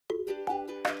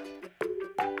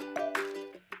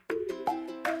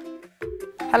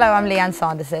Hello, I'm Lianne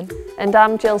Sanderson. And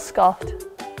I'm Jill Scott.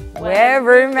 We're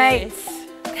roommates.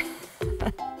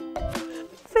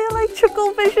 Feel like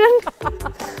Chuckle Vision.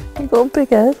 You got a big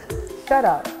head. Shut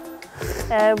up.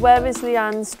 Where is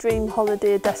Lianne's dream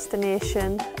holiday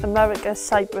destination? America,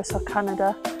 Cyprus or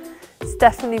Canada? It's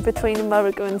definitely between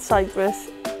America and Cyprus.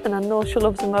 And I know she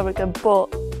loves America, but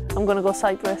I'm going to go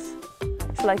Cyprus.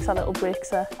 She likes her little breaks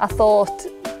there. I thought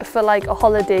for like a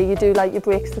holiday you do like your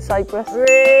breaks to Cyprus.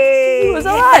 Really? Was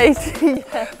that right?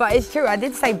 Yeah. But it's true, I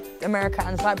did say America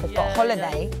and Cyprus, but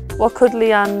holiday. Yeah. What could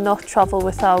Lianne not travel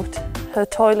without? Her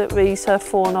toiletries, her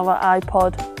phone or her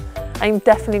iPod. I'm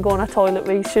definitely going to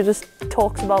toiletries. She just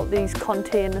talks about these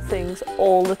container things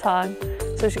all the time.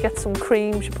 So she gets some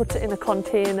cream, she puts it in a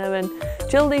container and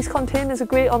Jill, these containers are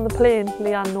great on the plane.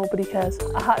 Lianne, nobody cares.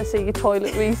 I had to see your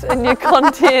toiletries and your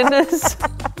containers.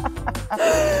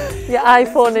 Your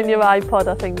iPhone and your iPod,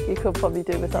 I think you could probably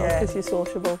do without because you're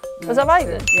sociable. Was that right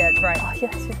then? Yeah, it's right. Oh,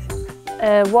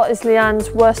 yes. What is Lianne's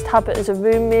worst habit as a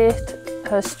roommate?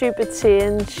 Her stupid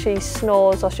sayings, she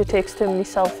snores or she takes too many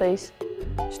selfies.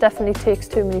 She definitely takes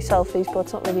too many selfies, but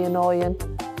it's not really annoying.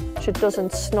 She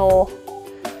doesn't snore.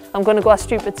 I'm going to go a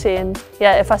stupid saying.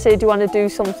 Yeah, if I say, do you want to do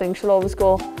something, she'll always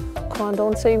go, come on,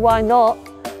 don't say why not.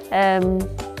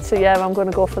 So yeah, I'm going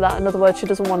to go for that. In other words, she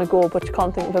doesn't want to go, but she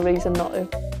can't think of a reason not to.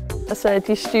 I said,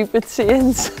 you stupid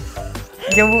sayings.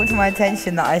 Jill brought to my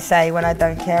attention that I say when I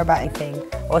don't care about anything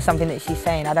or something that she's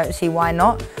saying, I don't see why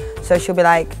not. So she'll be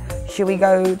like, should we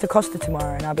go to Costa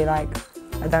tomorrow? And I'll be like,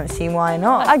 I don't see why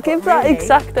not. I give that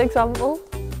exact example.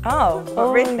 Oh,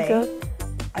 but really?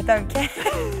 I don't care.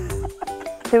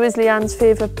 Who is Lianne's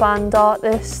favourite band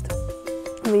artist?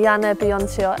 Rihanna,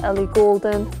 Beyonce or Ellie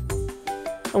Goulding?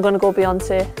 I'm going to go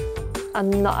Beyonce. I'm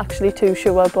not actually too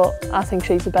sure, but I think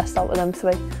she's the best out of them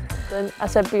three. Then I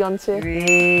said Beyonce.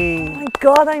 Really? Oh my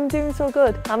God, I'm doing so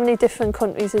good. How many different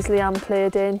countries has Lianne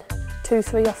played in? 2,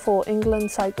 3 or 4?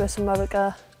 England, Cyprus,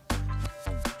 America.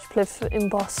 She played in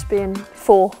Boss, Spain.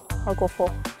 4. I'll go 4.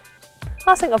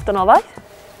 I think I've done all right.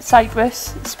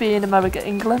 Cyprus, Spain, America,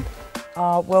 England.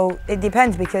 Well, it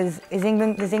depends because does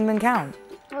England count?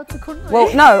 Well, it's a country.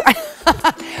 Well, no.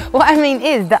 What I mean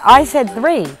is that I said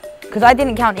 3 because I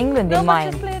didn't count England in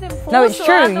mine. Played in 4, no, it's so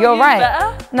true. You're right.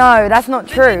 Better. No, that's not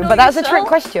true. But that's a trick yourself?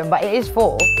 question. But it is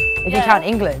 4 if you count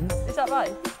England. Is that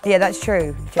right? Yeah, that's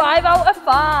true. 5 out of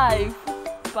 5.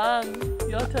 Bang.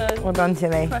 Your turn. Well done to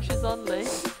me. Pressure's on, Lee.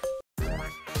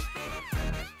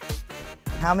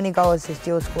 How many goals has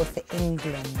Jill scored for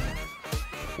England?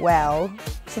 Well,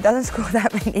 she doesn't score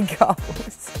that many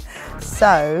goals.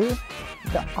 So,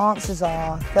 the answers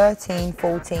are 13,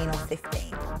 14 or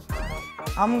 15.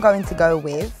 I'm going to go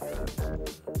with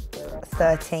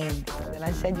 13. And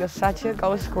I said, you're such a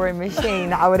goal scoring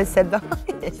machine. I would have said the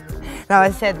highest. No,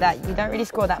 I said that you don't really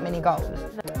score that many goals.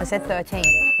 I said 13.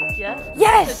 Yeah?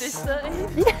 Yes!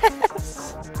 13?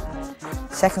 Yes!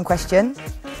 Second question.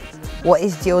 What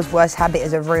is Jill's worst habit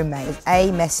as a roommate? Is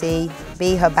A, messy,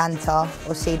 B, her banter,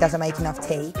 or C, doesn't make enough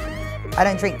tea? I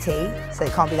don't drink tea, so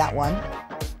it can't be that one.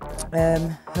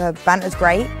 Her banter's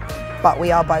great, but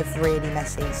we are both really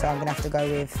messy, so I'm gonna have to go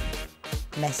with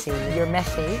messy. You're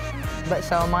messy, but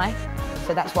so am I,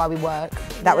 so that's why we work.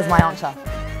 That was my answer.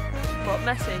 What,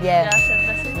 messy? Yeah. Yeah, I said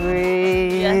messy.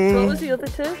 Really? Yeah, what was the other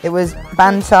two? It was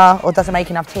banter or doesn't make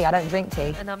enough tea. I don't drink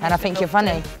tea, and I think you're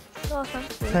funny. Oh,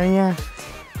 thank you. So yeah.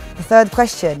 The third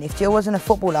question, if Jill wasn't a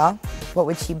footballer, what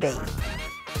would she be?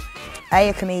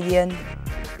 A comedian,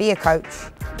 B, a coach,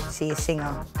 C, a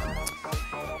singer.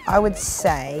 I would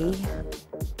say,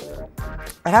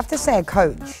 I'd have to say a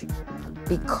coach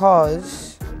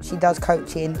because she does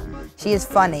coaching. She is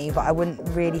funny, but I wouldn't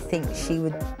really think she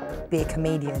would be a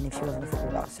comedian if she wasn't a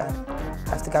footballer. So I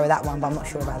have to go with that one, but I'm not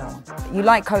sure about that one. You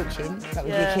like coaching, like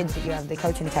with your kids that you have the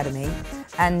coaching academy,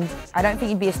 and I don't think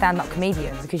you'd be a stand-up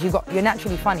comedian because you're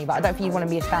naturally funny, but I don't think you'd want to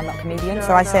be a stand-up comedian. No,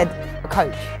 so I said a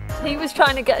coach. He was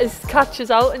trying to get his catches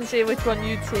out and see which one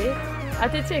you'd say. I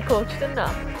did say coach, didn't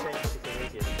I?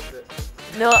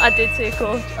 No, I did say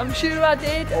coach. I'm sure I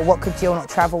did. Or what could Jill not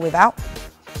travel without?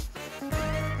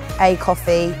 A,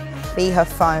 coffee, B, her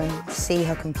phone, C,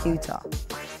 her computer.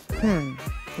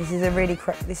 This is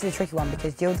a tricky one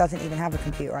because Jill doesn't even have a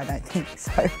computer, I don't think,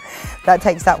 so that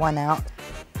takes that one out.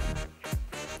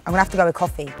 I'm gonna have to go with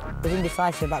coffee. I was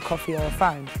indecisive about coffee or a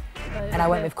phone, and I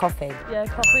went with coffee. Yeah,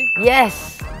 coffee.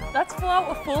 Yes! That's 4 out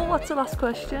of 4. What's the last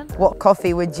question? What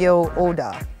coffee would Jill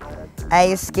order?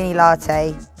 A, a skinny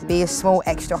latte, B, a small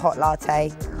extra hot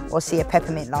latte, or C, a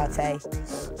peppermint latte?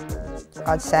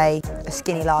 I'd say a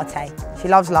skinny latte. She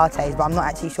loves lattes, but I'm not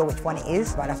actually sure which one it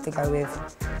is, but I'd have to go with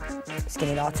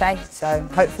skinny latte. So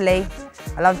hopefully,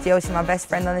 I love Jill, she's my best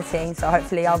friend on the team, so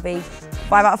hopefully I'll be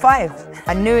 5 out of 5.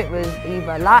 I knew it was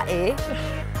either latte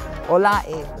or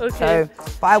latte. Okay. So,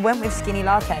 but I went with skinny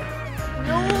latte.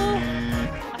 No,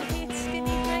 I hate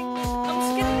skinny drinks. I'm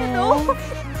skinny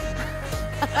enough.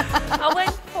 I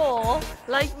went for,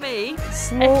 like me,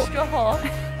 Small. extra hot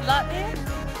latte.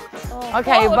 Oh,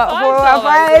 Okay, 4 but 4 out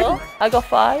out of of 5. I got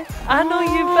 5. I know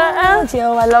you better.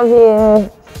 Jill, I love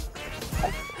you.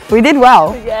 We did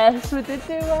well. Yes, we did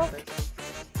do well.